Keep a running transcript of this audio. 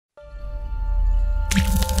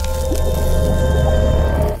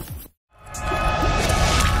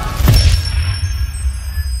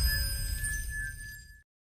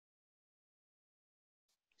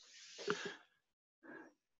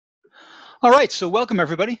All right, so welcome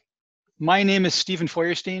everybody. My name is Stephen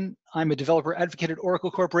Feuerstein. I'm a developer advocate at Oracle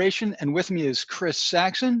Corporation, and with me is Chris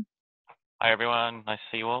Saxon. Hi everyone, nice to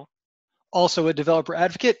see you all. Also a developer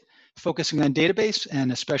advocate, focusing on database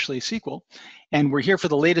and especially SQL. And we're here for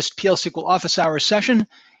the latest PL/SQL Office Hours session,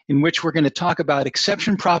 in which we're going to talk about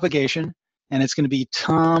exception propagation, and it's going to be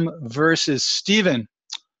Tom versus Stephen.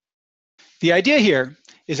 The idea here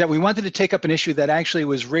is that we wanted to take up an issue that actually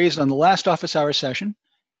was raised on the last Office Hours session,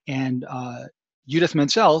 and Judith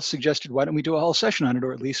Mansell suggested, why don't we do a whole session on it,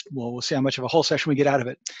 or at least, well, we'll see how much of a whole session we get out of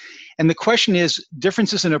it. And the question is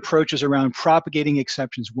differences in approaches around propagating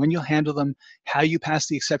exceptions, when you'll handle them, how you pass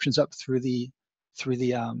the exceptions up through the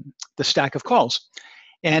stack of calls.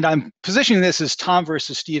 And I'm positioning this as Tom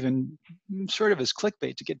versus Stephen, sort of as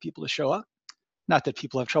clickbait to get people to show up. Not that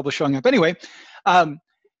people have trouble showing up anyway.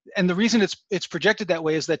 And the reason it's projected that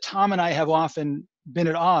way is that Tom and I have often been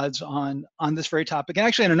at odds on this very topic, and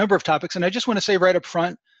actually on a number of topics. And I just want to say right up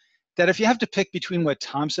front that if you have to pick between what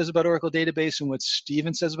Tom says about Oracle Database and what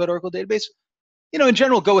Stephen says about Oracle Database, in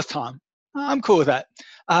general, go with Tom. I'm cool with that.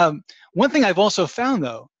 One thing I've also found,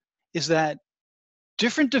 though, is that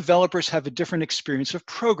different developers have a different experience of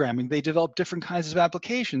programming. They develop different kinds of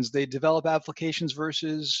applications. They develop applications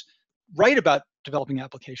versus write about developing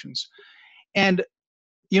applications. And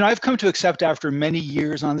I've come to accept after many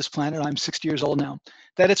years on this planet, I'm 60 years old now,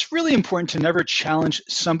 that it's really important to never challenge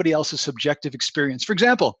somebody else's subjective experience. For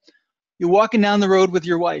example, you're walking down the road with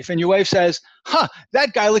your wife and your wife says,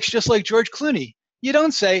 that guy looks just like George Clooney. You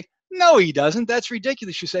don't say, no, he doesn't. That's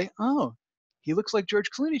ridiculous. You say, oh, he looks like George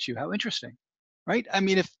Clooney to you. How interesting, right? I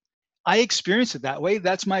mean, if I experience it that way,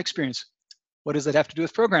 that's my experience. What does that have to do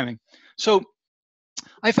with programming? So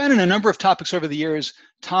I found in a number of topics over the years,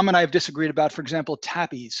 Tom and I have disagreed about, for example,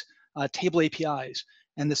 TAPIs, table APIs,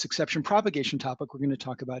 and this exception propagation topic we're going to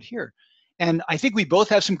talk about here. And I think we both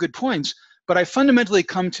have some good points, but I fundamentally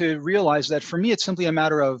come to realize that for me, it's simply a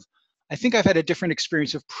matter of, I think I've had a different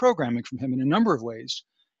experience of programming from him in a number of ways,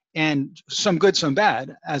 and some good, some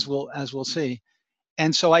bad, as we'll see.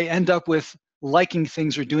 And so I end up with liking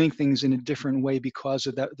things or doing things in a different way because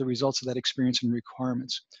of the results of that experience and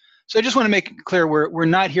requirements. So I just want to make it clear we're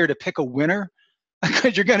not here to pick a winner,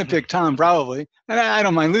 because you're going to pick Tom probably, and I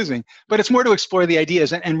don't mind losing. But it's more to explore the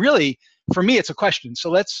ideas, and really, for me, it's a question. So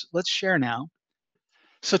let's share now.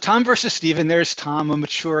 So Tom versus Stephen. There's Tom, a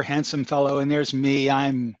mature, handsome fellow, and there's me.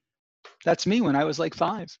 That's me when I was like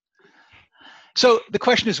 5. So the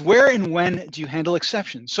question is, where and when do you handle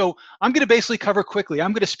exceptions? So I'm going to basically cover quickly.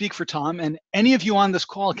 I'm going to speak for Tom, and any of you on this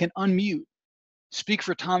call can unmute. Speak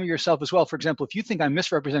for Tom yourself as well. For example, if you think I'm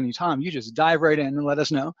misrepresenting Tom, you just dive right in and let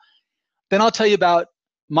us know. Then I'll tell you about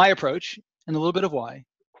my approach and a little bit of why.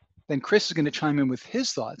 Then Chris is going to chime in with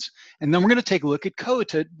his thoughts. And then we're going to take a look at code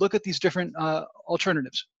to look at these different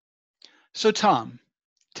alternatives. So Tom,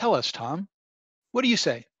 tell us, Tom, what do you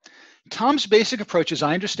say? Tom's basic approach, as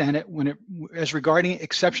I understand it, as regarding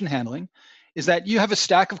exception handling, is that you have a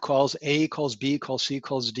stack of calls. A calls B, calls C,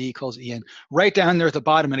 calls D, calls E, and right down there at the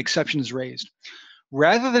bottom, an exception is raised.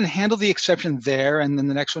 Rather than handle the exception there and then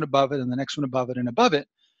the next one above it and the next one above it and above it,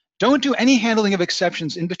 don't do any handling of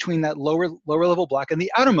exceptions in between that lower level block and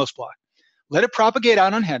the outermost block. Let it propagate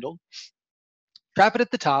out unhandled, trap it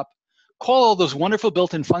at the top, call all those wonderful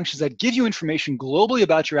built-in functions that give you information globally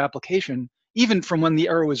about your application, even from when the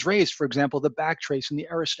error was raised, for example, the backtrace and the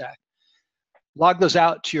error stack. Log those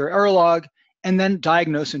out to your error log, and then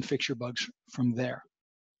diagnose and fix your bugs from there.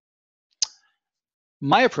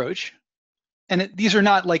 My approach, and these are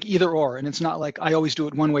not like either or, and it's not like I always do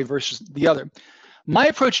it one way versus the other. My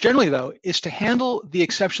approach generally, though, is to handle the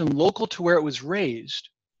exception local to where it was raised,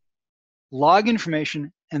 log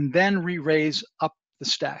information, and then re-raise up the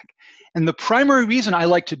stack. And the primary reason I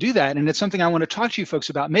like to do that, and it's something I want to talk to you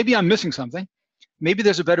folks about, maybe I'm missing something, maybe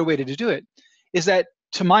there's a better way to do it, is that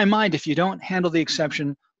to my mind, if you don't handle the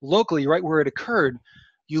exception locally, right where it occurred,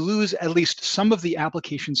 you lose at least some of the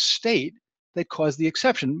application state that caused the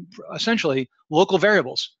exception, essentially local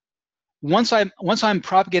variables. Once I'm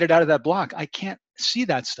propagated out of that block, I can't see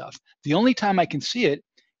that stuff. The only time I can see it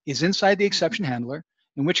is inside the exception handler,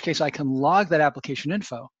 in which case I can log that application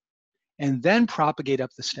info and then propagate up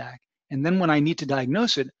the stack. And then when I need to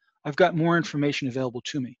diagnose it, I've got more information available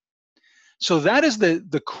to me. So that is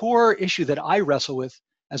the core issue that I wrestle with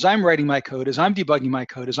as I'm writing my code, as I'm debugging my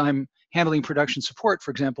code, as I'm handling production support,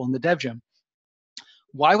 for example, in the dev gem.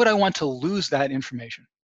 Why would I want to lose that information?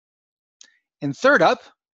 And third up,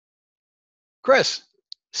 Chris,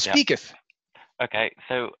 speaketh. Yeah. Okay,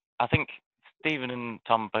 so I think Stephen and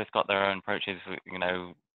Tom both got their own approaches.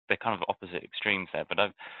 They're kind of opposite extremes there, but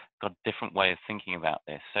I've got a different way of thinking about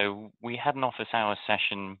this. So we had an office hours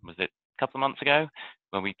session, was it couple of months ago,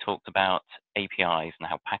 where we talked about APIs and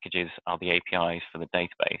how packages are the APIs for the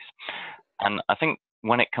database. And I think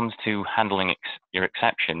when it comes to handling your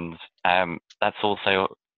exceptions, that's also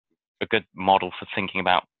a good model for thinking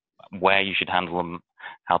about where you should handle them,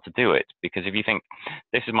 how to do it. Because if you think,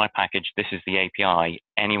 this is my package, this is the API,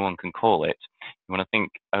 anyone can call it, you want to think,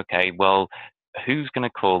 okay, well, who's going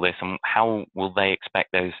to call this and how will they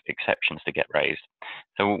expect those exceptions to get raised?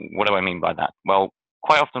 So what do I mean by that? Well,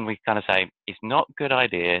 quite often we kind of say, it's not a good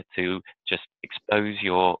idea to just expose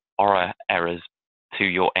your Aura errors to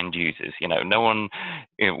your end users. No one,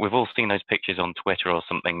 we've all seen those pictures on Twitter or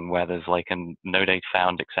something where there's like a no data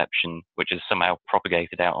found exception, which is somehow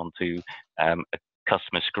propagated out onto a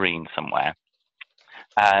customer screen somewhere.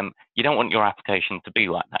 You don't want your application to be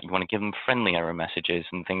like that. You want to give them friendly error messages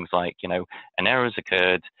and things like, an error has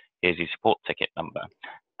occurred, here's your support ticket number.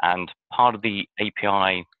 And part of the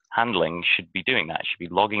API handling should be doing that. It should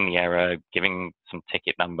be logging the error, giving some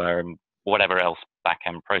ticket number, and whatever else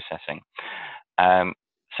backend processing.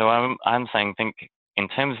 So I'm saying, think in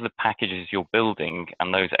terms of the packages you're building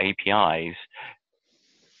and those APIs,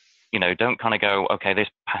 don't kind of go, okay, this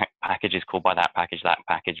package is called by that package,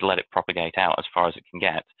 let it propagate out as far as it can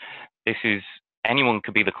get. Anyone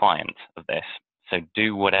could be the client of this. So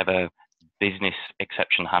do whatever business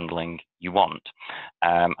exception handling you want.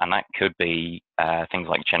 And that could be things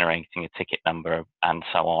like generating a ticket number and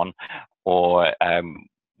so on, or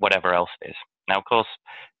whatever else it is. Now, of course,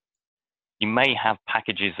 you may have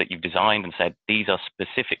packages that you've designed and said, these are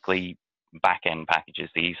specifically back-end packages.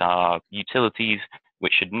 These are utilities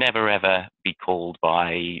which should never, ever be called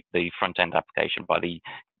by the front-end application, by the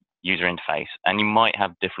user interface. And you might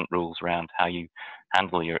have different rules around how you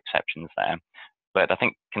handle your exceptions there. But I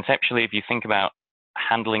think conceptually, if you think about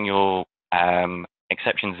handling your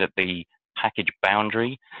exceptions at the package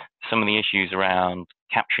boundary, some of the issues around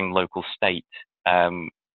capturing local state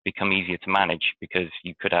become easier to manage, because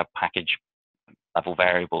you could have package level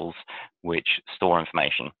variables which store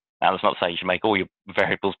information. Now, that's not to say you should make all your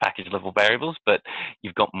variables package level variables, but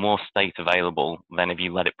you've got more state available than if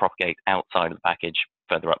you let it propagate outside of the package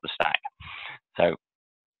further up the stack. So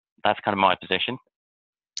that's kind of my position.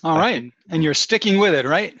 All right. And you're sticking with it,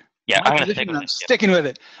 right? Yeah, I'm going to stick with it. Sticking with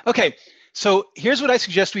it. Okay. So here's what I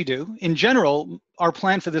suggest we do. In general, our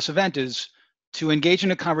plan for this event is to engage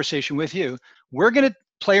in a conversation with you. We're going to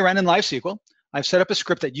play around in LiveSQL. I've set up a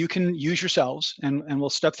script that you can use yourselves, and we'll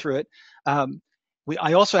step through it.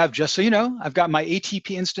 I also have, just so you know, I've got my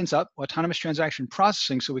ATP instance up, Autonomous Transaction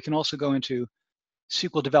Processing, so we can also go into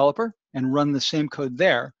SQL Developer and run the same code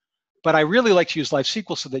there. But I really like to use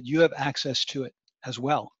LiveSQL so that you have access to it as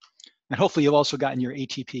well. And hopefully you've also gotten your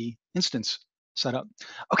ATP instance set up.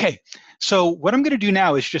 Okay, so what I'm going to do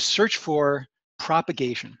now is just search for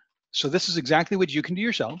propagation. So this is exactly what you can do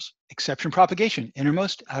yourselves: exception propagation,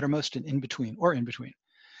 innermost, outermost, and in between, or in between.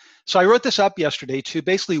 So I wrote this up yesterday to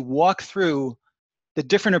basically walk through the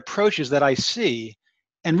different approaches that I see.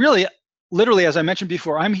 And really, literally, as I mentioned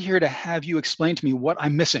before, I'm here to have you explain to me what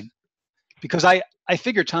I'm missing, because I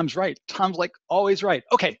figure Tom's right. Tom's like always right.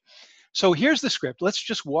 Okay, so here's the script. Let's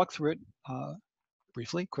just walk through it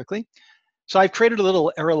briefly, quickly. So I've created a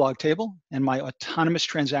little error log table in my autonomous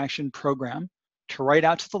transaction program to write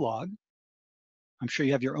out to the log. I'm sure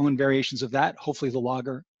you have your own variations of that, hopefully the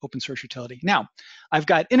logger open source utility. Now, I've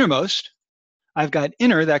got innermost, I've got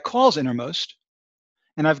inner that calls innermost,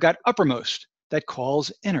 and I've got uppermost that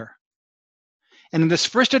calls inner. And in this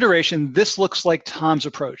first iteration, this looks like Tom's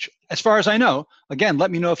approach. As far as I know, again,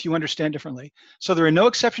 let me know if you understand differently. So there are no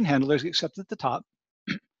exception handlers except at the top,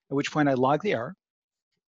 at which point I log the error.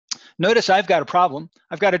 Notice I've got a problem.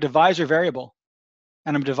 I've got a divisor variable,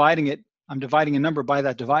 and I'm dividing a number by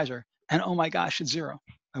that divisor, and oh my gosh, it's 0.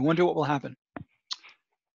 I wonder what will happen.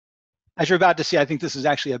 As you're about to see, I think this is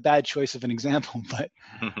actually a bad choice of an example, but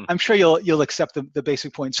I'm sure you'll accept the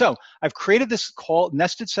basic point. So I've created this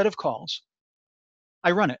nested set of calls.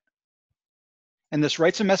 I run it, and this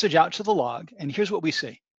writes a message out to the log, and here's what we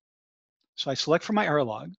see. So I select for my error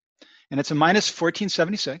log, and it's a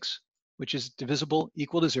 -1476, which is divisible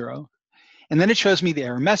equal to 0. And then it shows me the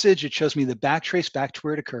error message. It shows me the backtrace back to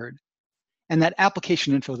where it occurred, and that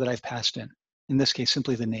application info that I've passed in this case,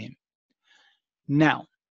 simply the name. Now,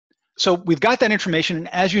 so we've got that information, and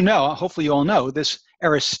as you know, hopefully you all know, this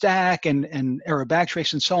error stack and error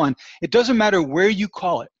backtrace and so on, it doesn't matter where you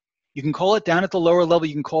call it. You can call it down at the lower level,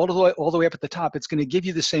 you can call it all the way up at the top. It's going to give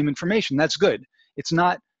you the same information. That's good. It's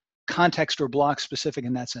not context or block specific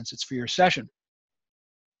in that sense. It's for your session.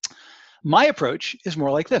 My approach is more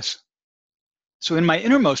like this. So in my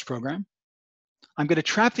innermost program, I'm going to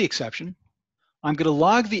trap the exception. I'm going to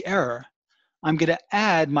log the error. I'm going to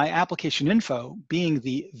add my application info being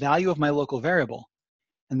the value of my local variable,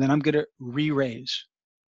 and then I'm going to re-raise.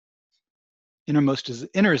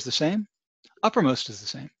 Inner is the same, uppermost is the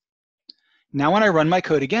same. Now when I run my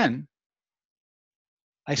code again,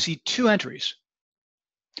 I see two entries.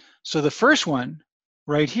 So the first one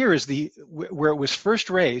right here is where it was first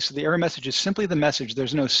raised. So the error message is simply the message.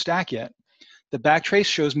 There's no stack yet. The backtrace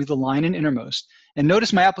shows me the line in innermost. And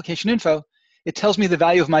notice my application info, it tells me the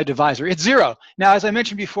value of my divisor. It's 0. Now, as I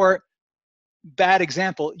mentioned before, bad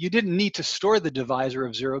example, you didn't need to store the divisor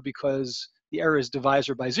of 0 because the error is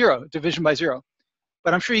division by 0.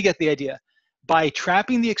 But I'm sure you get the idea. By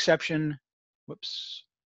trapping the exception,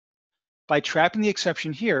 by trapping the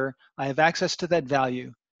exception here, I have access to that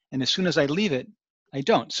value. And as soon as I leave it, I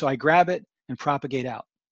don't. So I grab it and propagate out.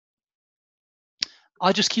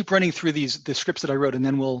 I'll just keep running through the scripts that I wrote, and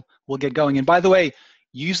then we'll get going. And by the way,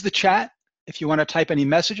 use the chat if you want to type any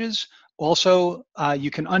messages. Also,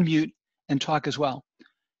 you can unmute and talk as well.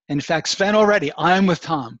 In fact, Sven already, I'm with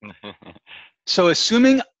Tom. So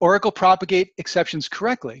assuming Oracle propagate exceptions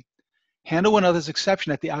correctly, handle one other's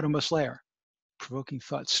exception at the outermost layer. Provoking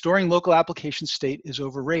thought. Storing local application state is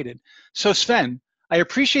overrated. So Sven, I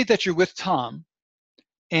appreciate that you're with Tom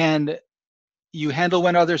and you handle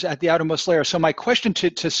when others at the outermost layer. So my question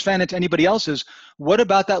to Sven and to anybody else is, what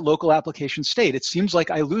about that local application state? It seems like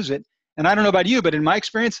I lose it. And I don't know about you, but in my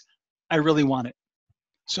experience, I really want it.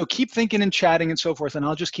 So keep thinking and chatting and so forth, and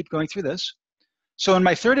I'll just keep going through this. So in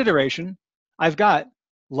my third iteration, I've got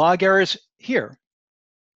log errors here.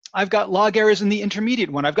 I've got log errors in the intermediate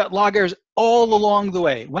one. I've got log errors all along the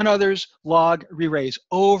way. When others, log, re-raise,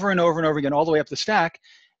 over and over and over again, all the way up the stack.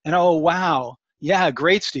 And oh, wow. Yeah,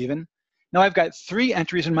 great, Stephen. Now I've got 3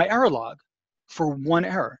 entries in my error log for 1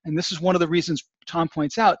 error. And this is one of the reasons Tom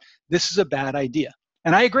points out, this is a bad idea.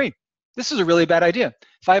 And I agree. This is a really bad idea.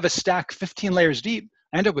 If I have a stack 15 layers deep,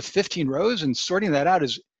 I end up with 15 rows, and sorting that out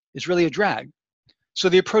is really a drag. So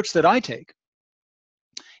the approach that I take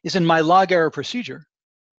is in my log error procedure,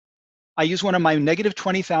 I use one of my negative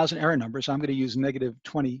 20,000 error numbers. I'm going to use negative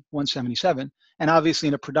 2177. And obviously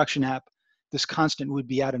in a production app, this constant would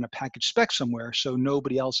be out in a package spec somewhere, so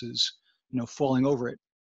nobody else is falling over it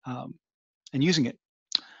and using it.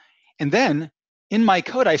 And then in my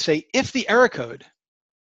code, I say, if the error code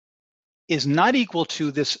is not equal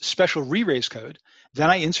to this special re-raise code, then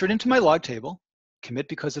I insert into my log table, commit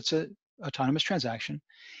because it's an autonomous transaction.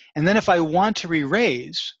 And then if I want to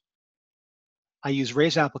re-raise, I use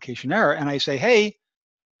raise application error, and I say, hey,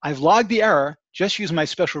 I've logged the error, just use my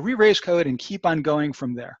special re-raise code and keep on going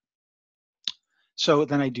from there. So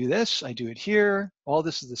then I do this, I do it here, all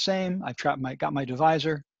this is the same, I've got my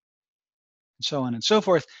divisor, and so on and so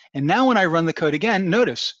forth. And now when I run the code again,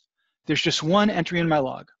 notice there's just one entry in my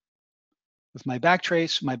log with my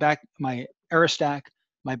backtrace, my error stack,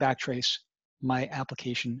 my backtrace, my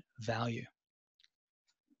application value.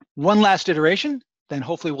 One last iteration, then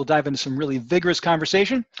hopefully we'll dive into some really vigorous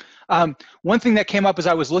conversation. One thing that came up as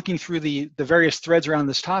I was looking through the various threads around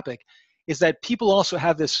this topic is that people also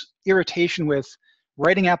have this irritation with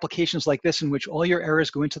writing applications like this in which all your errors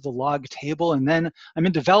go into the log table, and then I'm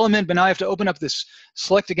in development, but now I have to open up this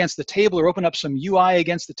select against the table or open up some UI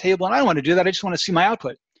against the table, and I don't want to do that, I just want to see my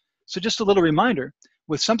output. So just a little reminder,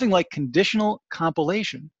 with something like conditional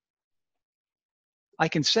compilation, I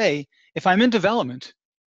can say, if I'm in development,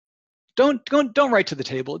 don't write to the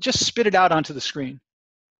table, just spit it out onto the screen.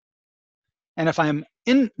 And if I'm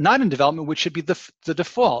not in development, which should be the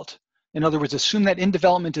default, in other words, assume that in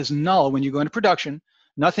development is null when you go into production,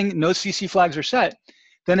 no CC flags are set,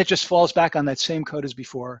 then it just falls back on that same code as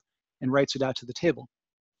before and writes it out to the table.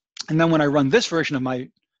 And then when I run this version of my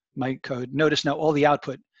code, notice now all the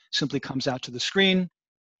output simply comes out to the screen,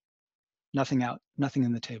 nothing out, nothing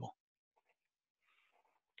in the table.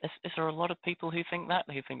 Is there a lot of people who think that?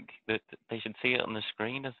 Who think that they should see it on the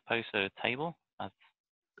screen as opposed to a table? I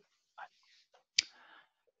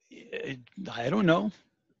don't know.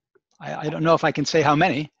 I don't know if I can say how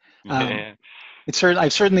many. Yeah.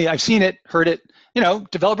 I've seen it, heard it.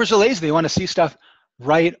 Developers are lazy. They want to see stuff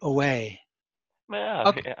right away.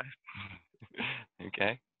 Yeah.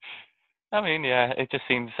 Okay. I mean, yeah, it just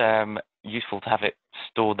seems useful to have it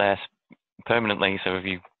stored there permanently. So if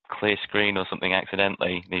you clear screen or something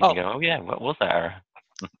accidentally, you can go, oh yeah, what was that error?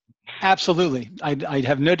 Absolutely. I'd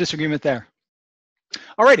have no disagreement there.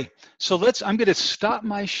 Alrighty, so I'm going to stop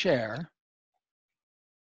my share.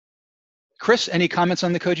 Chris, any comments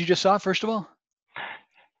on the code you just saw, first of all?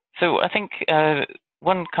 So I think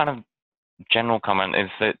one kind of general comment is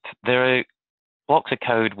that there are blocks of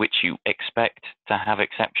code which you expect to have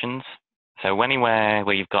exceptions. So anywhere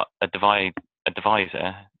where you've got a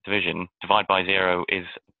divisor, division, divide by 0 is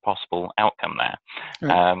a possible outcome there.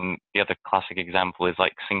 Right. The other classic example is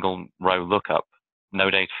like single row lookup. No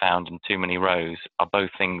data found and too many rows are both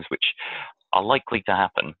things which are likely to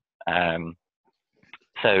happen.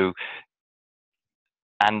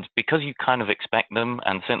 And because you kind of expect them,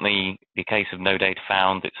 and certainly the case of no data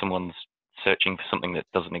found, that someone's searching for something that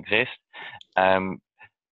doesn't exist,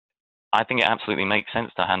 I think it absolutely makes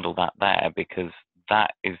sense to handle that there, because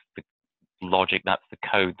that is the logic, that's the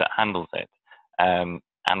code that handles it. In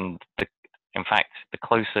fact, the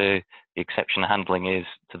closer the exception handling is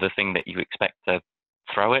to the thing that you expect to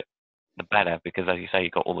throw it, the better, because as you say,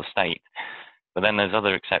 you've got all the state. But then there's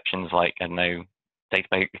other exceptions like, I don't know,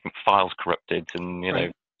 database files corrupted and, you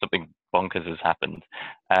know, something bonkers has happened.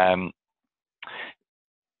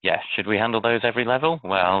 Yeah, should we handle those every level?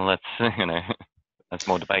 Well, that's, you know, that's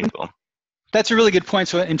more debatable. That's a really good point.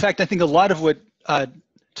 So in fact, I think a lot of what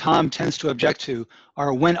Tom tends to object to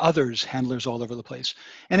are when others handlers all over the place.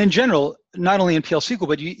 And in general, not only in PL SQL,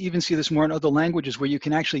 but you even see this more in other languages where you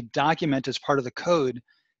can actually document as part of the code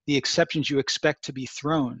the exceptions you expect to be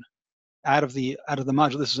thrown out of the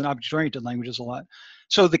module. This is an object-oriented languages a lot.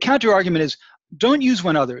 So the counter argument is, don't use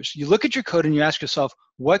when others. You look at your code and you ask yourself,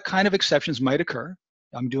 what kind of exceptions might occur?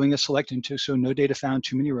 I'm doing a select into, so no data found,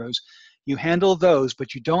 too many rows. You handle those,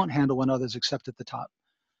 but you don't handle when others except at the top.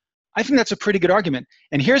 I think that's a pretty good argument.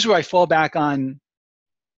 And here's where I fall back on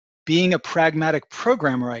being a pragmatic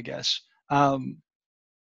programmer, I guess,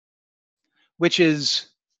 which is,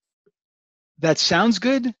 that sounds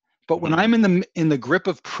good, but when I'm in the grip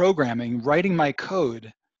of programming, writing my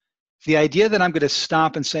code, the idea that I'm going to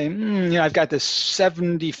stop and say, you know, I've got this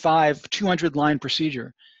 75, 200 line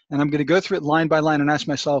procedure, and I'm going to go through it line by line and ask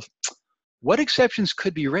myself, what exceptions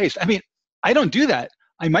could be raised? I mean, I don't do that.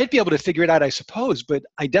 I might be able to figure it out, I suppose, but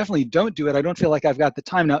I definitely don't do it. I don't feel like I've got the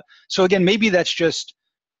time now. So again, maybe that's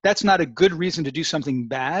not a good reason to do something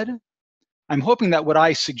bad. I'm hoping that what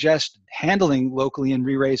I suggest handling locally and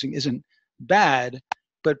re-raising isn't bad,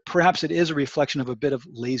 but perhaps it is a reflection of a bit of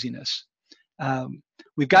laziness.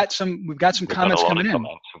 We've got some comments coming in.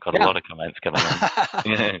 We've got a lot of comments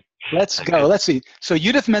coming in. Let's go. Let's see. So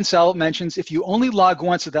Judith Menzel mentions, if you only log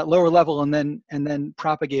once at that lower level and then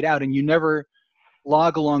propagate out, and you never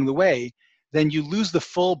log along the way, then you lose the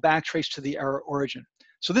full backtrace to the error origin.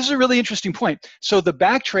 So this is a really interesting point. So the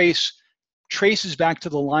backtrace traces back to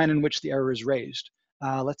the line in which the error is raised.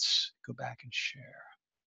 Let's go back and share.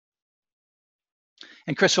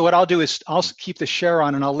 And Chris, so what I'll do is I'll keep the share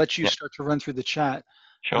on and I'll let you start to run through the chat.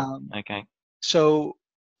 Sure, okay. So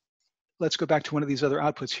let's go back to one of these other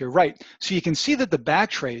outputs here. Right, so you can see that the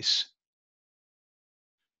backtrace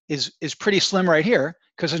is pretty slim right here,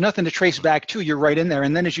 because there's nothing to trace back to. You're right in there.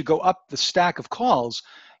 And then as you go up the stack of calls,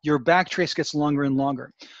 your backtrace gets longer and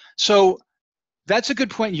longer. So that's a good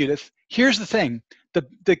point, Judith. Here's the thing.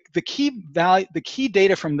 The key value, the key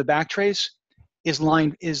data from the backtrace is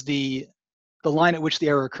the line at which the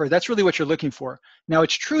error occurred. That's really what you're looking for. Now,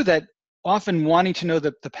 it's true that often wanting to know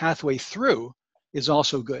the pathway through is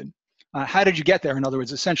also good. How did you get there? In other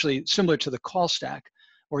words, essentially similar to the call stack,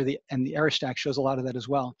 and the error stack shows a lot of that as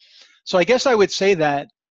well. So I guess I would say that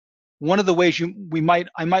one of the ways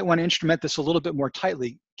I might want to instrument this a little bit more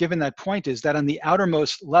tightly, given that point, is that on the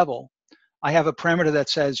outermost level, I have a parameter that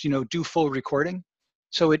says, you know, do full recording.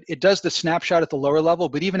 So it does the snapshot at the lower level,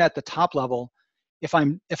 but even at the top level, if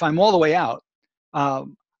I'm all the way out,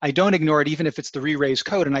 I don't ignore it even if it's the re-raise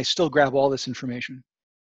code, and I still grab all this information.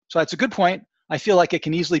 So that's a good point. I feel like it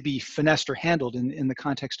can easily be finessed or handled in the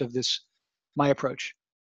context of my approach.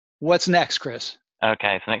 What's next, Chris?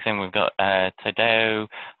 Okay, so next thing we've got Tadeo.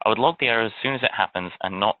 I would log the error as soon as it happens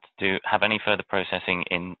and not have any further processing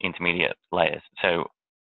in intermediate layers. So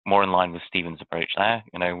more in line with Stephen's approach there.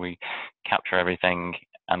 You know, we capture everything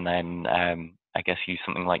and then I guess use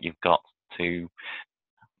something like you've got to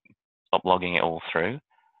stop logging it all through.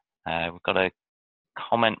 We've got a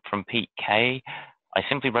comment from Pete K. I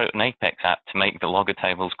simply wrote an Apex app to make the logger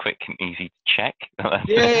tables quick and easy to check.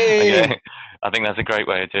 Yay! I think that's a great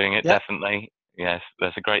way of doing it, definitely. Yes,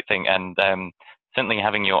 that's a great thing. And certainly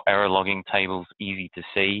having your error logging tables easy to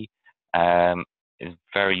see is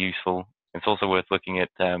very useful. It's also worth looking at,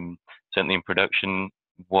 certainly in production,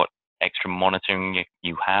 what extra monitoring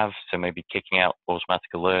you have. So maybe kicking out automatic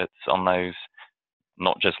alerts on those,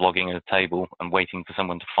 not just logging a table and waiting for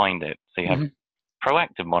someone to find it. So you have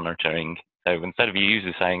proactive monitoring. So instead of your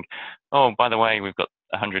user saying, oh, by the way, we've got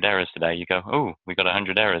 100 errors today, you go, oh, we've got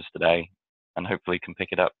 100 errors today, and hopefully can pick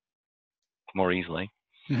it up more easily.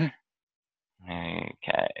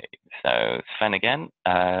 Okay, so Sven again.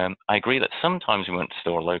 I agree that sometimes we want to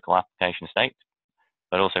store a local application state,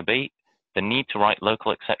 but also B, the need to write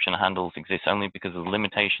local exception handles exists only because of the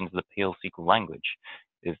limitations of the PL SQL language.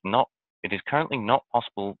 It is currently not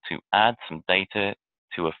possible to add some data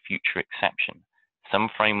to a future exception. Some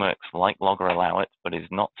frameworks like Logger allow it, but it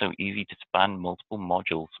is not so easy to span multiple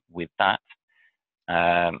modules with that.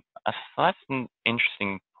 So that's an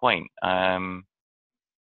interesting point.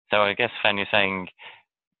 So I guess, Sven, you're saying,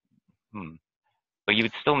 but you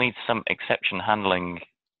would still need some exception handling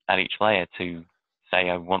at each layer to say,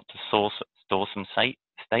 I want to store some state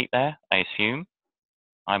there, I assume.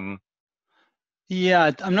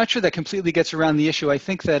 Yeah, I'm not sure that completely gets around the issue. I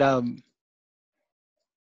think that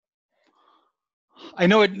I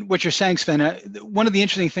know what you're saying, Sven. One of the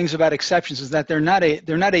interesting things about exceptions is that they're not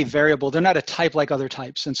a variable. They're not a type like other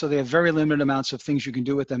types, and so they have very limited amounts of things you can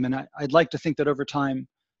do with them. And I'd like to think that over time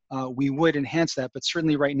we would enhance that, but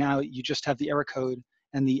certainly right now you just have the error code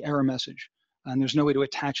and the error message, and there's no way to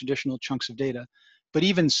attach additional chunks of data. But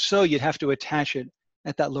even so, you'd have to attach it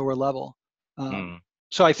at that lower level.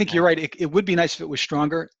 So I think you're right. It would be nice if it was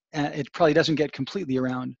stronger. It probably doesn't get completely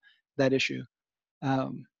around that issue.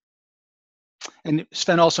 And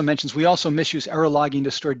Sven also mentions we also misuse error logging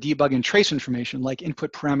to store debug and trace information like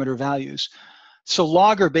input parameter values. So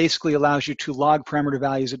Logger basically allows you to log parameter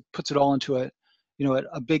values. It puts it all into a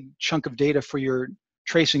big chunk of data for your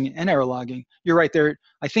tracing and error logging. You're right there.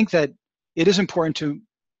 I think that it is important to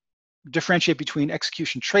differentiate between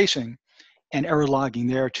execution tracing and error logging.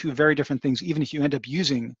 They are two very different things, even if you end up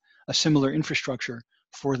using a similar infrastructure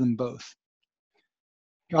for them both.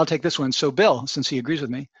 Here, I'll take this one. So Bill, since he agrees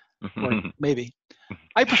with me, or maybe,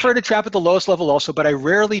 I prefer to trap at the lowest level also, but I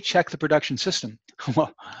rarely check the production system.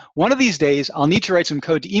 Well, one of these days, I'll need to write some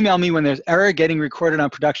code to email me when there's error getting recorded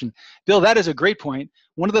on production. Bill, that is a great point.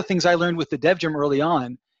 One of the things I learned with the Dev Gym early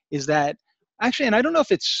on is that, actually, and I don't know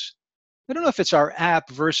if it's our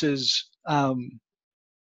app versus, sorry,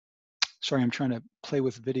 I'm trying to play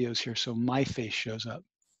with videos here so my face shows up.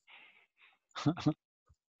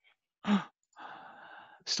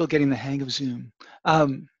 Still getting the hang of Zoom.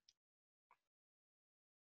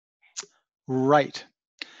 Right.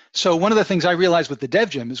 So one of the things I realized with the Dev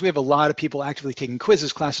Gym is we have a lot of people actively taking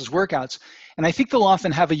quizzes, classes, workouts, and I think they'll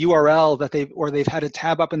often have a URL that they've had a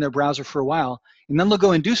tab up in their browser for a while, and then they'll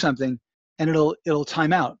go and do something, and it'll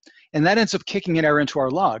time out, and that ends up kicking an error into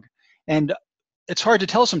our log. And it's hard to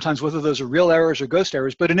tell sometimes whether those are real errors or ghost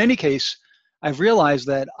errors, but in any case, I've realized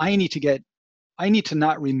that I need to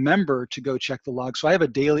not remember to go check the log. So I have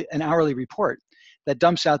an hourly report that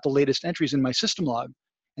dumps out the latest entries in my system log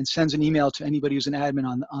and sends an email to anybody who's an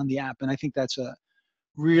admin on the app. And I think that's a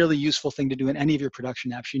really useful thing to do in any of your production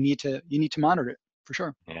apps. You need to monitor it for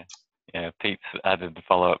sure. Yeah. Pete's added the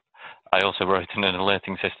follow-up. I also wrote in an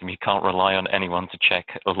alerting system, you can't rely on anyone to check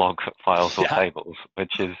log files or tables,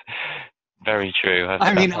 which is very true.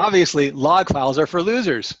 I mean, obviously, log files are for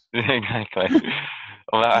losers. Exactly.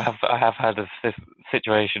 Well, I have had a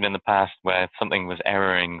situation in the past where something was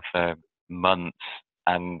erroring for months,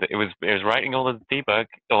 and it was writing all the debug,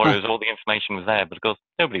 or it was all the information was there, but of course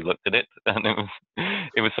nobody looked at it, and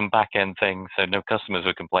it was some back end thing, so no customers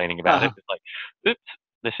were complaining about it. It's like, oops,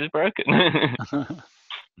 this is broken.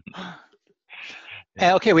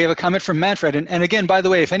 Okay, we have a comment from Manfred, and again, by the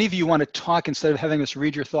way, if any of you want to talk instead of having us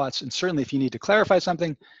read your thoughts, and certainly if you need to clarify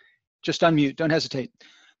something, just unmute, don't hesitate.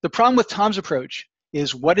 The problem with Tom's approach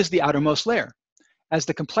is, what is the outermost layer? As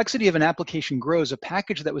the complexity of an application grows, a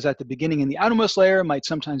package that was at the beginning in the outermost layer might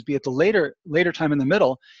sometimes be at the later time in the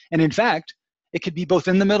middle. And in fact, it could be both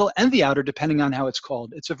in the middle and the outer, depending on how it's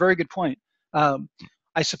called. It's a very good point.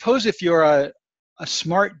 I suppose if you're a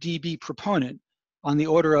smart DB proponent on the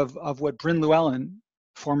order of what Bryn Llewellyn,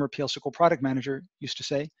 former PL SQL product manager, used to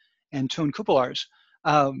say, and Tone Kupelars,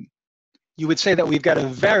 you would say that we've got a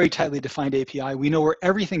very tightly defined API. We know where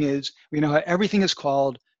everything is. We know how everything is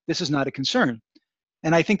called. This is not a concern.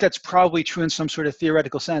 And I think that's probably true in some sort of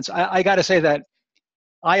theoretical sense. I got to say that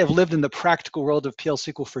I have lived in the practical world of PL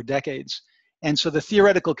SQL for decades. And so the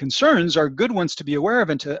theoretical concerns are good ones to be aware of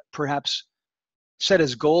and to perhaps set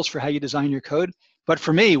as goals for how you design your code. But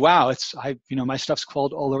for me, wow, my stuff's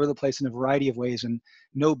called all over the place in a variety of ways, and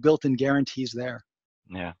no built-in guarantees there.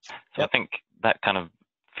 Yeah. So I think that kind of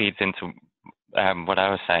feeds into what I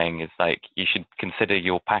was saying, is like you should consider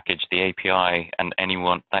your package the API, and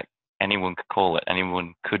anyone could call it.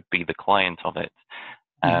 Anyone could be the client of it.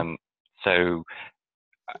 So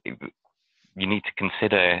you need to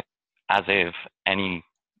consider as if any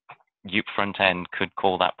front end could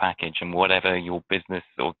call that package, and whatever your business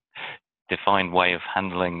or defined way of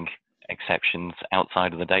handling exceptions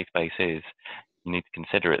outside of the database is, you need to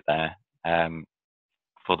consider it there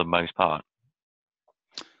for the most part.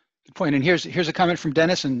 Good point. And here's a comment from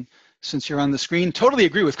Dennis, and since you're on the screen. Totally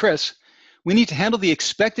agree with Chris. We need to handle the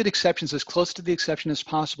expected exceptions as close to the exception as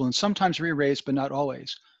possible, and sometimes re-raise, but not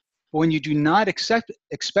always. But when you do not expect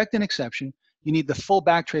an exception, you need the full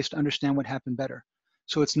backtrace to understand what happened better.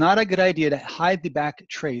 So it's not a good idea to hide the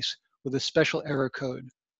backtrace with a special error code.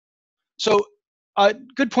 So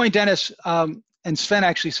good point, Dennis. And Sven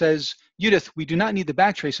actually says, Judith, we do not need the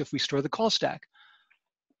backtrace if we store the call stack.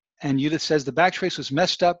 And Judith says the backtrace was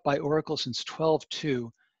messed up by Oracle since 12.2.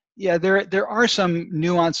 Yeah, there are some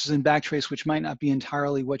nuances in backtrace which might not be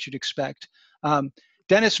entirely what you'd expect.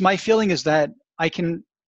 Dennis, my feeling is that I can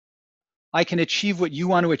achieve what you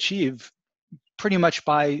want to achieve pretty much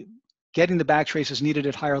by getting the backtraces needed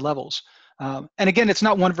at higher levels. And again, it's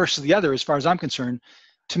not one versus the other as far as I'm concerned.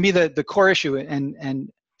 To me, the core issue,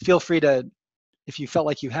 and feel free to, if you felt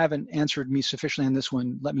like you haven't answered me sufficiently on this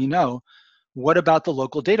one, let me know. What about the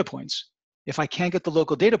local data points? If I can't get the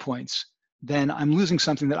local data points, then I'm losing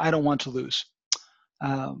something that I don't want to lose.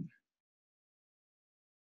 And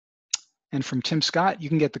from Tim Scott, you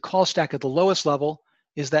can get the call stack at the lowest level.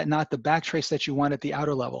 Is that not the backtrace that you want at the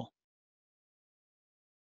outer level?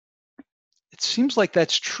 It seems like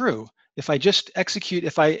that's true. If I just execute,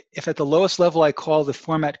 if at the lowest level I call the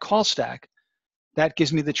format call stack, that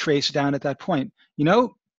gives me the trace down at that point. You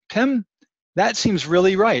know, Tim, that seems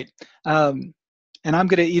really right. And I'm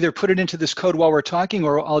going to either put it into this code while we're talking,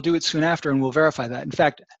 or I'll do it soon after, and we'll verify that. In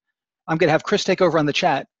fact, I'm going to have Chris take over on the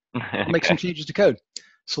chat. Okay. We'll make some changes to code.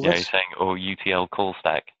 So yeah, you're saying, or UTL call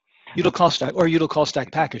stack. util call stack, or util call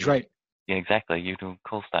stack package, right? Yeah, exactly. Util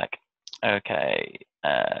call stack. Okay.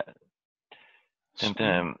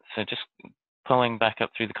 So just pulling back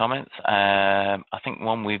up through the comments. I think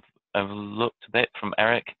one we've looked a bit from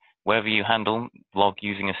Eric. Wherever you handle log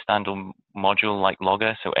using a standard module like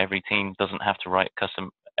Logger, so every team doesn't have to write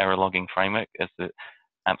custom error logging framework. It's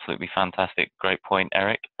absolutely fantastic. Great point,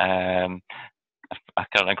 Eric. I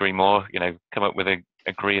can't agree more. You know, come up with a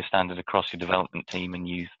GRIA standard across your development team and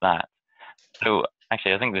use that. So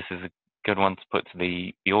actually, I think this is a good one to put to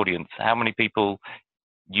the audience. How many people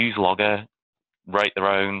use Logger, write their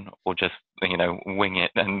own, or just, you know, wing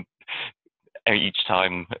it and each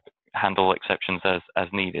time handle exceptions as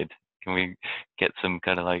needed? Can we get some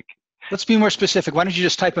kind of like... Let's be more specific. Why don't you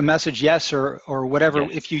just type a message, yes, or whatever,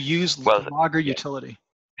 yes. if you use Logger yeah. utility.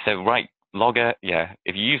 So write Logger, yeah.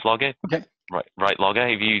 If you use Logger, okay. Write Logger.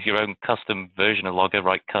 If you use your own custom version of Logger,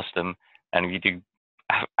 write custom. And if you do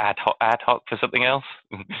ad hoc for something else,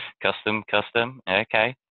 custom,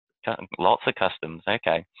 okay. Lots of customs,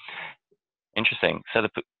 okay. Interesting. So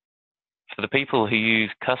for the people who use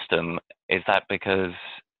custom, is that because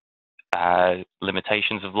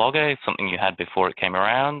limitations of Logger, something you had before it came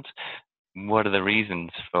around? What are the reasons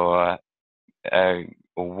for, or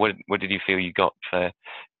what did you feel you got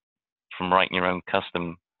from writing your own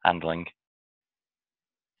custom handling?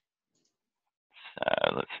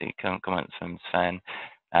 So let's see, comments from Sven.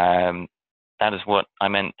 That is what I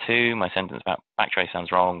meant too. My sentence about backtrace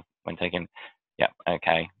sounds wrong when taken. Yeah,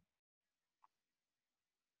 okay.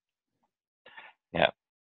 Yeah.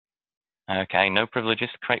 Okay, no privileges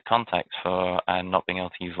to create context for not being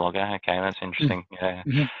able to use Logger. Okay, that's interesting. Yeah,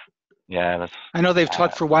 yeah. That's. I know they've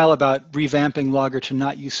talked for a while about revamping Logger to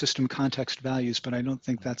not use system context values, but I don't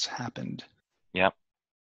think that's happened. Yep.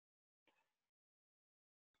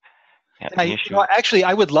 Yeah, actually,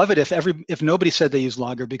 I would love it if nobody said they use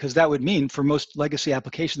Logger, because that would mean for most legacy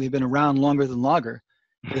applications they've been around longer than Logger.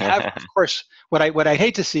 They have, of course. What I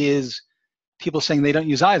hate to see is people saying they don't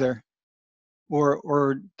use either.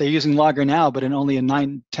 Or they're using Logger now, but in only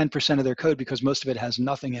 10% of their code because most of it has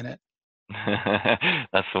nothing in it.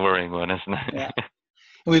 That's the worrying one, isn't it? Yeah.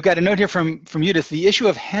 And we've got a note here from Judith. The issue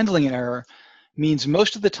of handling an error means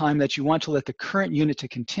most of the time that you want to let the current unit to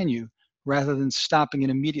continue rather than stopping it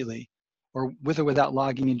immediately, or with or without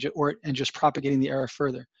logging and just propagating the error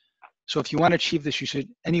further. So if you want to achieve this, you should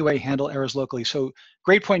anyway handle errors locally. So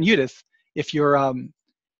great point, Judith.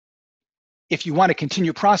 If you want to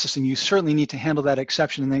continue processing, you certainly need to handle that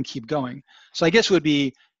exception and then keep going. So I guess it would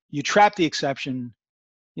be you trap the exception.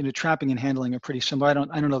 You know, trapping and handling are pretty similar. I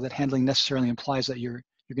don't know that handling necessarily implies that you're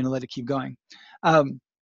going to let it keep going.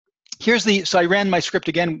 So I ran my script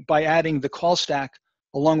again by adding the call stack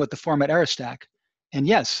along with the format error stack. And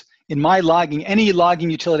yes, in my logging, any logging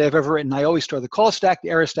utility I've ever written, I always store the call stack, the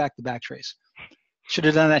error stack, the backtrace. Should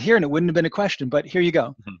have done that here and it wouldn't have been a question, but here you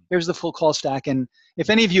go. Here's the full call stack. And if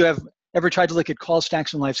any of you have ever tried to look at call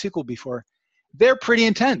stacks in LiveSQL before, they're pretty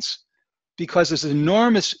intense because there's an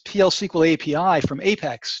enormous PL/SQL API from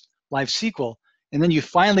Apex, LiveSQL, and then you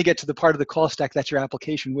finally get to the part of the call stack that's your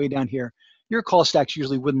application way down here. Your call stacks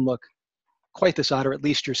usually wouldn't look quite this odd, or at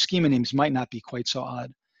least your schema names might not be quite so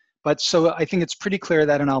odd. But so I think it's pretty clear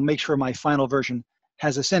that, and I'll make sure my final version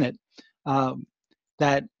has this in it,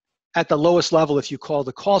 that at the lowest level, if you call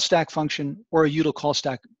the call stack function or a util call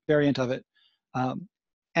stack variant of it,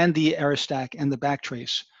 and the error stack and the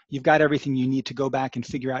backtrace, you've got everything you need to go back and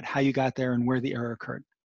figure out how you got there and where the error occurred.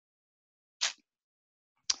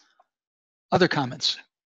 Other comments?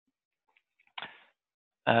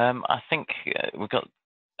 I think we've got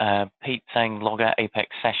Pete saying logger Apex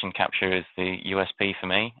session capture is the USP for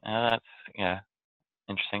me. That's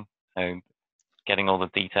interesting. So getting all the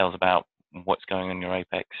details about what's going on in your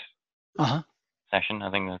Apex session, I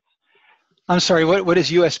think that's. I'm sorry. What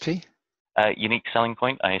is USP? Unique selling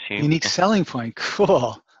point, I assume. Unique selling point.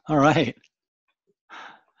 Cool. All right.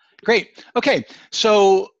 Great. Okay.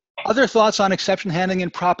 So other thoughts on exception handling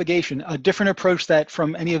and propagation? A different approach that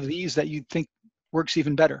from any of these that you think works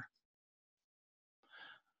even better?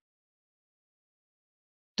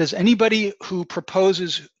 Does anybody who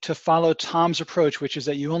proposes to follow Tom's approach, which is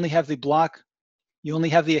that you only have the block, you only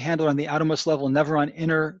have the handler on the outermost level, never on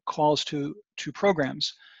inner calls to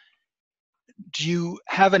programs, do you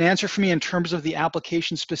have an answer for me in terms of the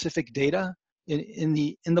application specific data in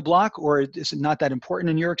the block, or is it not that important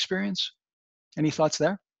in your experience? Any thoughts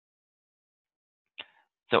there?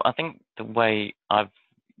 So I think the way I've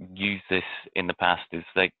used this in the past is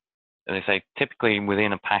they say typically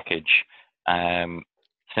within a package,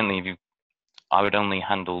 certainly if I would only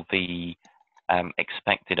handle the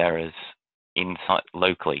expected errors inside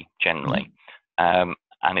locally generally, and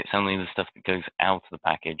it's only the stuff that goes out of the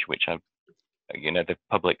package which I've, the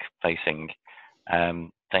public facing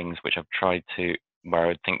things which I've tried to, where I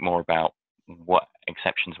would think more about what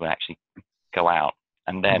exceptions would actually go out.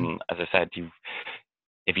 And then, as I said,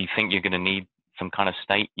 if you think you're going to need some kind of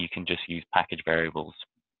state, you can just use package variables.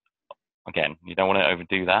 Again, you don't want to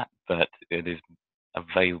overdo that, but it is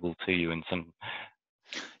available to you in some.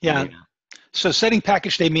 Yeah. So setting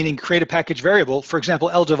package state meaning create a package variable. For example,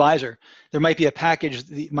 ldivisor. There might be a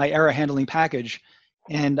package, my error handling package,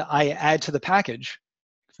 and I add to the package.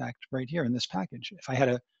 In fact, right here in this package, if I had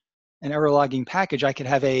an error logging package, I could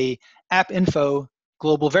have a app info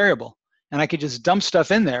global variable, and I could just dump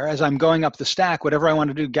stuff in there as I'm going up the stack, whatever I want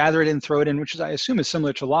to do, gather it in, throw it in, which is, I assume is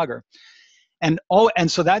similar to logger. And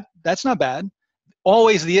so that's not bad.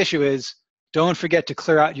 Always the issue is don't forget to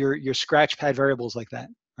clear out your scratch pad variables like that,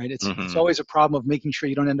 right? It's always a problem of making sure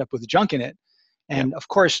you don't end up with junk in it. And of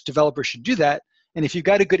course, developers should do that. And if you've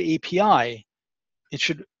got a good API, it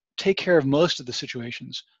should take care of most of the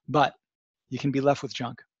situations, but you can be left with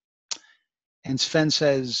junk. And Sven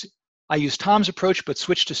says, I use Tom's approach, but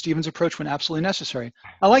switch to Stephen's approach when absolutely necessary.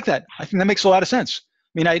 I like that. I think that makes a lot of sense.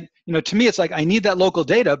 I mean, to me, it's like I need that local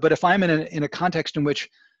data, but if I'm in a context in which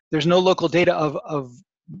there's no local data of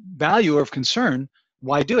value or of concern,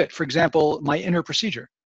 why do it? For example, my inner procedure.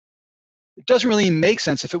 It doesn't really make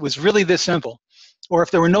sense if it was really this simple, or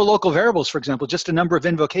if there were no local variables, for example, just a number of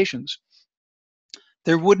invocations.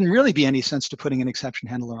 There wouldn't really be any sense to putting an exception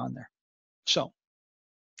handler on there. So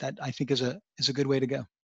that I think is a good way to go.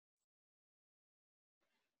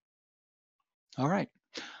 All right.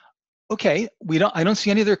 Okay, I don't see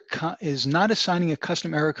any other is not assigning a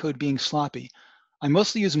custom error code being sloppy. I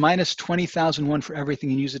mostly use -20,001 for everything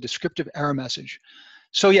and use a descriptive error message.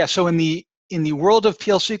 So yeah, so in the world of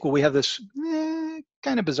PL SQL, we have this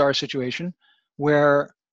kind of bizarre situation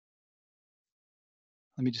where,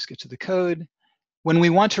 let me just get to the code. When we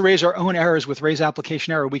want to raise our own errors with raise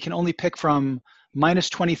application error, we can only pick from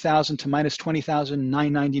 -20,000 to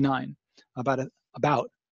 -20,999, about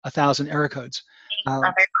 1,000 error codes.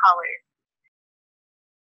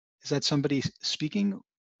 Is that somebody speaking?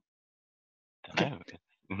 Okay.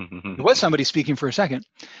 There was somebody speaking for a second.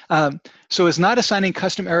 So it's not assigning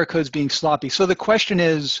custom error codes being sloppy. So the question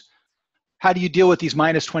is, how do you deal with these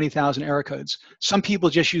 -20,000 error codes? Some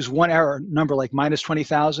people just use one error number like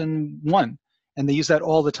 -20,001, and they use that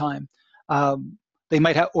all the time. They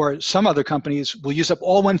might have, or some other companies will use up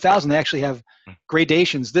all 1,000. They actually have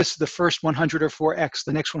gradations. The first 100 are for X,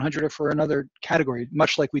 the next 100 are for another category,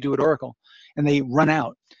 much like we do at Oracle, and they run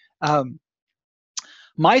out.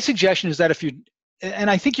 My suggestion is that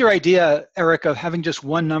and I think your idea, Eric, of having just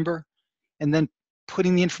one number and then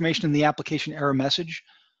putting the information in the application error message,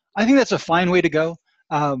 I think that's a fine way to go.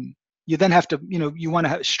 You then have to, you want to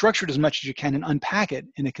have structure it as much as you can and unpack it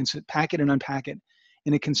pack it and unpack it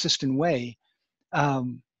in a consistent way.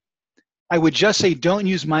 I would just say don't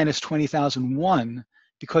use -20,001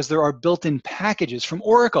 because there are built-in packages from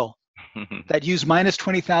Oracle that use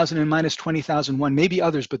 -20,000 and -20,001, maybe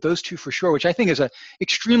others, but those two for sure, which I think is a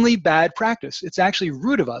extremely bad practice. It's actually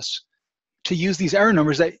rude of us to use these error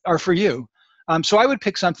numbers that are for you. So I would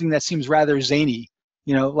pick something that seems rather zany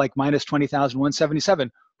you know, like minus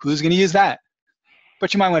 20,177. Who's going to use that?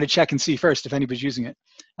 But you might want to check and see first if anybody's using it.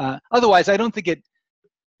 Otherwise, I don't think it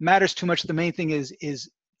matters too much. The main thing is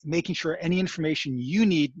making sure any information you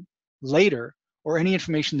need later or any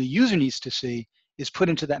information the user needs to see is put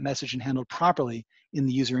into that message and handled properly in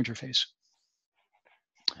the user interface.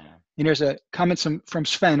 And here's a comment from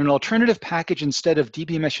Sven. An alternative package instead of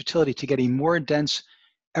DBMS utility to get a more dense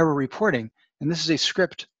error reporting. And this is a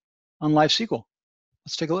script on LiveSQL.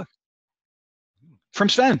 Let's take a look. From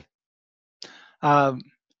Sven.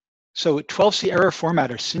 So 12C error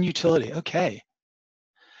formatter, SYN utility. Okay.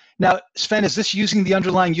 Now, Sven, is this using the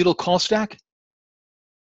underlying util call stack?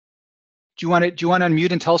 Do you want to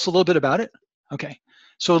unmute and tell us a little bit about it? Okay.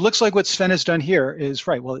 So it looks like what Sven has done here is,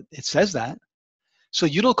 right, well, it says that. So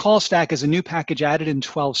util call stack is a new package added in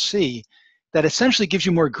 12C that essentially gives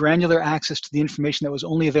you more granular access to the information that was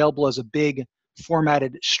only available as a big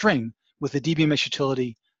formatted string with the DBMS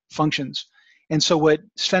utility functions. And so what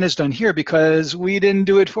Sven has done here, because we didn't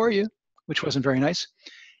do it for you, which wasn't very nice,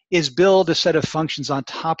 is build a set of functions on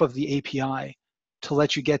top of the API to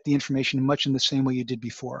let you get the information much in the same way you did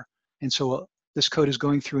before. And so this code is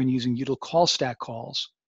going through and using util call stack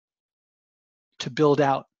calls to build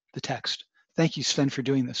out the text. Thank you, Sven, for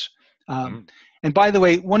doing this. And by the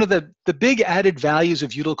way, one of the big added values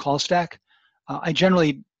of util call stack, I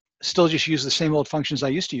generally still just use the same old functions I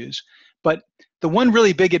used to use, but the one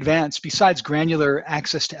really big advance, besides granular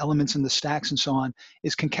access to elements in the stacks and so on,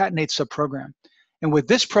 is concatenate subprogram. And what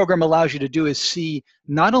this program allows you to do is see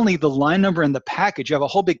not only the line number in the package, you have a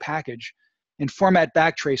whole big package, and format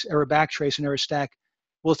backtrace, and error stack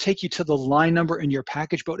will take you to the line number in your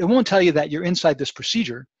package, but it won't tell you that you're inside this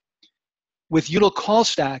procedure. With util call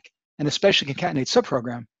stack, and especially concatenate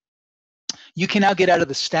subprogram, you can now get out of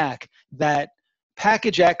the stack that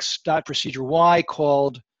package X dot procedure Y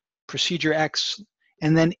called procedure X,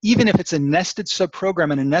 and then even if it's a nested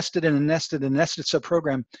subprogram and a nested and a nested and nested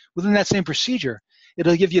subprogram within that same procedure,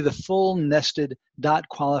 it'll give you the full nested dot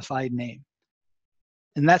qualified name.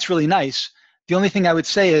 And that's really nice. The only thing I would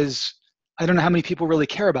say is, I don't know how many people really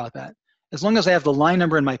care about that. As long as I have the line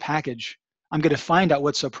number in my package, I'm going to find out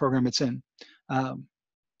what subprogram it's in.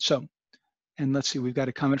 And let's see, we've got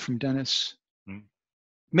a comment from Dennis.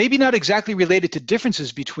 Maybe not exactly related to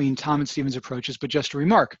differences between Tom and Stephen's approaches, but just a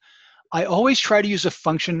remark. I always try to use a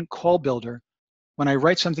function call builder when I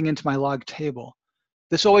write something into my log table.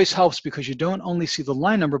 This always helps because you don't only see the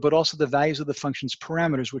line number, but also the values of the function's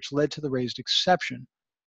parameters, which led to the raised exception.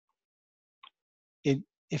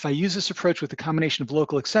 If I use this approach with a combination of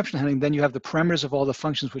local exception handling, then you have the parameters of all the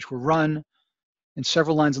functions which were run, and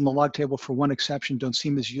several lines in the log table for one exception don't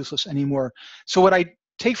seem as useless anymore. So what I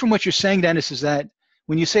take from what you're saying, Dennis, is that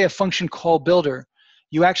when you say a function call builder,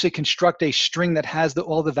 you actually construct a string that has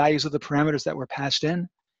all the values of the parameters that were passed in,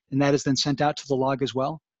 and that is then sent out to the log as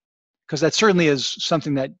well. Because that certainly is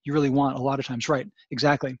something that you really want a lot of times, right?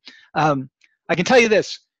 Exactly. I can tell you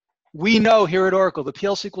this. We know here at Oracle, the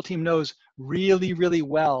PL/SQL team knows really, really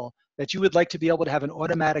well that you would like to be able to have an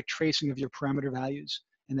automatic tracing of your parameter values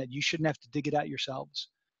and that you shouldn't have to dig it out yourselves.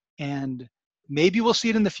 And maybe we'll see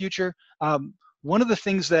it in the future. One of the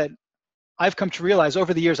things that I've come to realize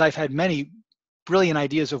over the years, I've had many brilliant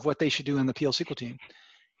ideas of what they should do in the PL/SQL team.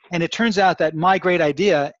 And it turns out that my great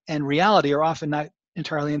idea and reality are often not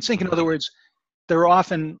entirely in sync. In other words, there are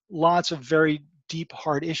often lots of very deep,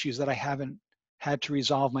 hard issues that I haven't had to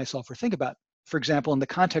resolve myself or think about. For example, in the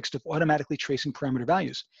context of automatically tracing parameter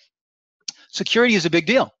values. Security is a big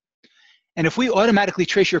deal. And if we automatically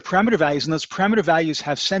trace your parameter values and those parameter values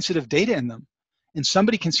have sensitive data in them, and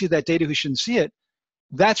somebody can see that data who shouldn't see it,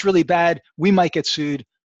 that's really bad. We might get sued.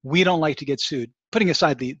 We don't like to get sued. Putting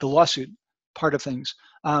aside the lawsuit part of things.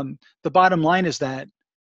 The bottom line is that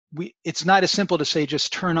it's not as simple to say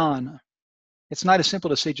just turn on. It's not as simple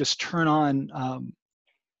to say just turn on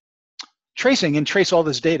tracing and trace all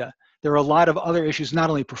this data. There are a lot of other issues, not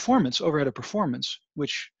only performance, overhead of performance,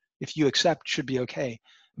 which if you accept should be okay,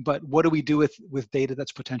 but what do we do with data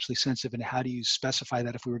that's potentially sensitive, and how do you specify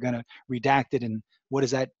that if we were going to redact it, and what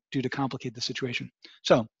does that do to complicate the situation?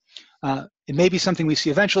 So it may be something we see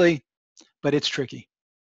eventually, but it's tricky.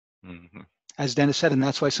 As Dennis said, and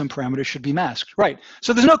that's why some parameters should be masked. Right,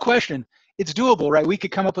 so there's no question. It's doable, right? We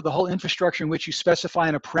could come up with a whole infrastructure in which you specify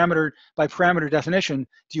in a parameter by parameter definition,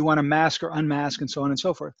 do you want to mask or unmask, and so on and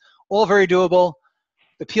so forth. All very doable.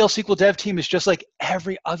 The PL/SQL dev team is just like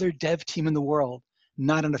every other dev team in the world.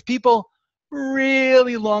 Not enough people,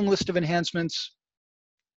 really long list of enhancements,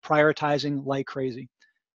 prioritizing like crazy.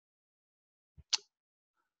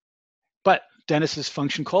 But Dennis's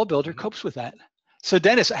function call builder copes with that. So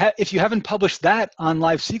Dennis, if you haven't published that on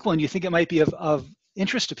LiveSQL and you think it might be of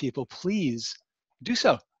interest to people, please do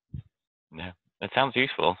so. Yeah, it sounds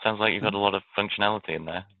useful. Sounds like you've got a lot of functionality in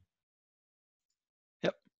there.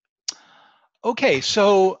 Yep. Okay,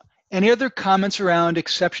 so any other comments around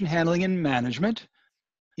exception handling and management?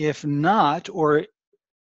 If not, or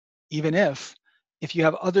even if you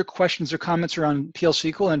have other questions or comments around PL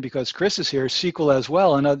SQL, and because Chris is here, SQL as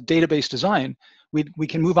well, and database design, we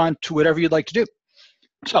can move on to whatever you'd like to do.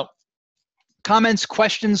 So, comments,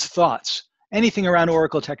 questions, thoughts, anything around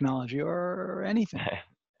Oracle technology or anything.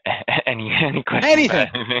 Any questions? Anything.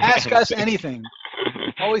 Ask us anything.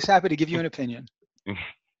 Always happy to give you an opinion.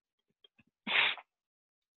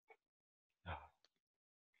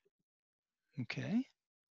 Okay.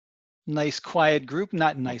 Nice quiet group.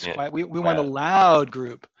 Not nice quiet. We want a loud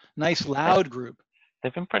group. Nice loud group.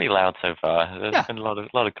 They've been pretty loud so far. There's been a lot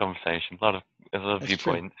of conversation, a lot of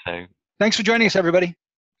viewpoints. So thanks for joining us, everybody.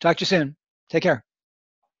 Talk to you soon. Take care.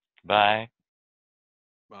 Bye.